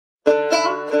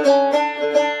I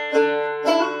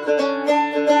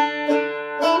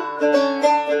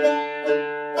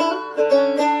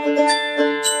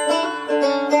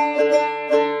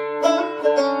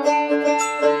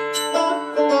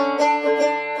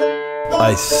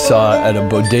saw at a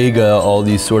bodega all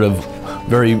these sort of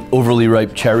very overly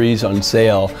ripe cherries on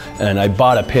sale, and I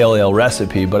bought a pale ale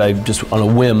recipe, but I just on a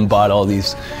whim bought all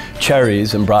these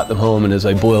cherries and brought them home, and as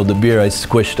I boiled the beer I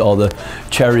squished all the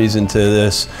cherries into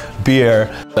this beer.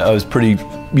 I was pretty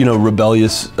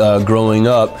rebellious growing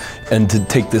up, and to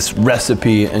take this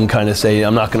recipe and kind of say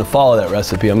I'm not going to follow that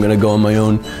recipe, I'm going to go on my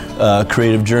own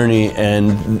creative journey,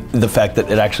 and the fact that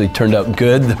it actually turned out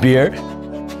good, the beer.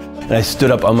 And I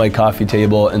stood up on my coffee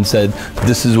table and said,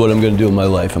 this is what I'm going to do in my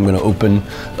life. I'm going to open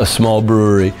a small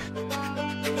brewery.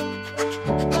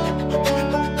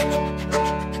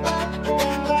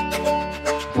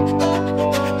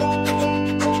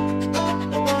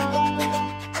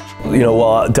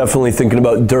 Well, definitely thinking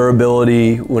about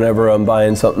durability whenever I'm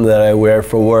buying something that I wear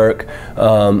for work.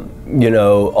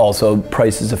 Also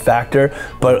price is a factor,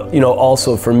 but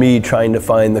also for me trying to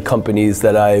find the companies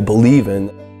that I believe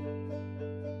in.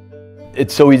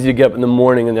 It's so easy to get up in the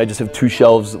morning and I just have two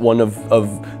shelves, one of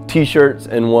t-shirts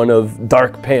and one of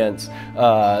dark pants.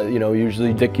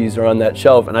 Usually Dickies are on that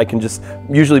shelf, and I can just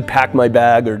usually pack my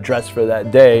bag or dress for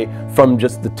that day from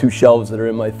just the two shelves that are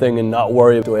in my thing and not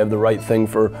worry, do I have the right thing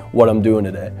for what I'm doing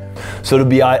today. So to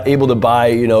be able to buy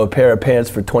a pair of pants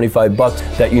for 25 bucks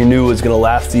that you knew was going to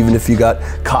last even if you got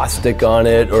caustic on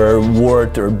it or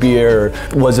wort or beer,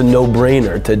 was a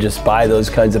no-brainer to just buy those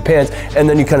kinds of pants. And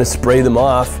then you kind of spray them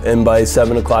off, and by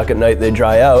 7 o'clock at night they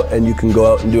dry out, and you can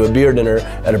go out and do a beer dinner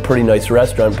at a pretty nice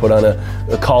restaurant, put on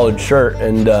a collared shirt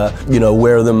and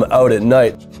wear them out at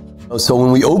night. So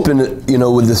when we opened,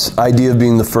 with this idea of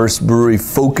being the first brewery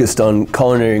focused on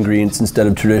culinary ingredients instead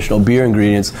of traditional beer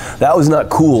ingredients, that was not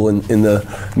cool in the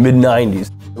mid-90s.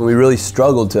 We really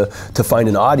struggled to find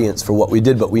an audience for what we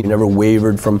did, but we never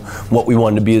wavered from what we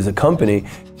wanted to be as a company.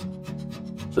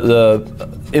 The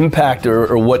impact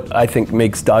or what I think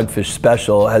makes Dogfish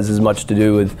special has as much to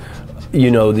do with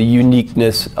the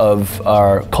uniqueness of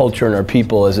our culture and our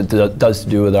people as it does to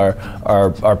do with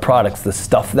our products, the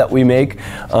stuff that we make.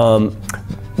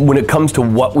 When it comes to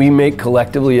what we make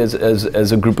collectively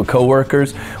as a group of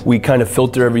coworkers, we kind of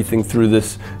filter everything through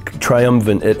this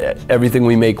triumvirate. Everything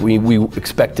we make, we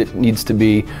expect it needs to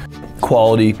be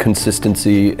quality,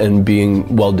 consistency, and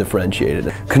being well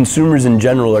differentiated. Consumers in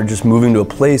general are just moving to a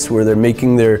place where they're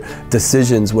making their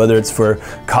decisions, whether it's for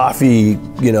coffee,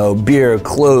 beer,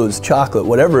 clothes, chocolate,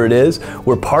 whatever it is,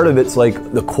 where part of it's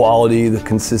like the quality, the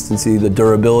consistency, the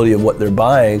durability of what they're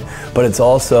buying, but it's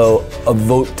also a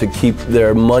vote to keep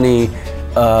their money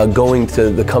going to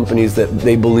the companies that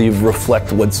they believe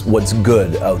reflect what's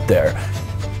good out there.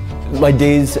 My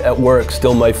days at work,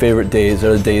 still my favorite days,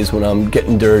 are the days when I'm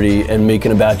getting dirty and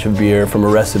making a batch of beer from a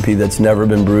recipe that's never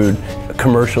been brewed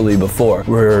commercially before.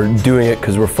 We're doing it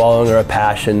because we're following our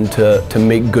passion to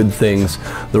make good things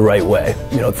the right way,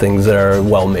 things that are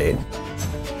well made.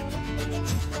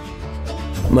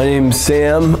 My name's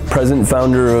Sam, president and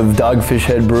founder of Dogfish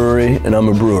Head Brewery, and I'm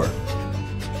a brewer.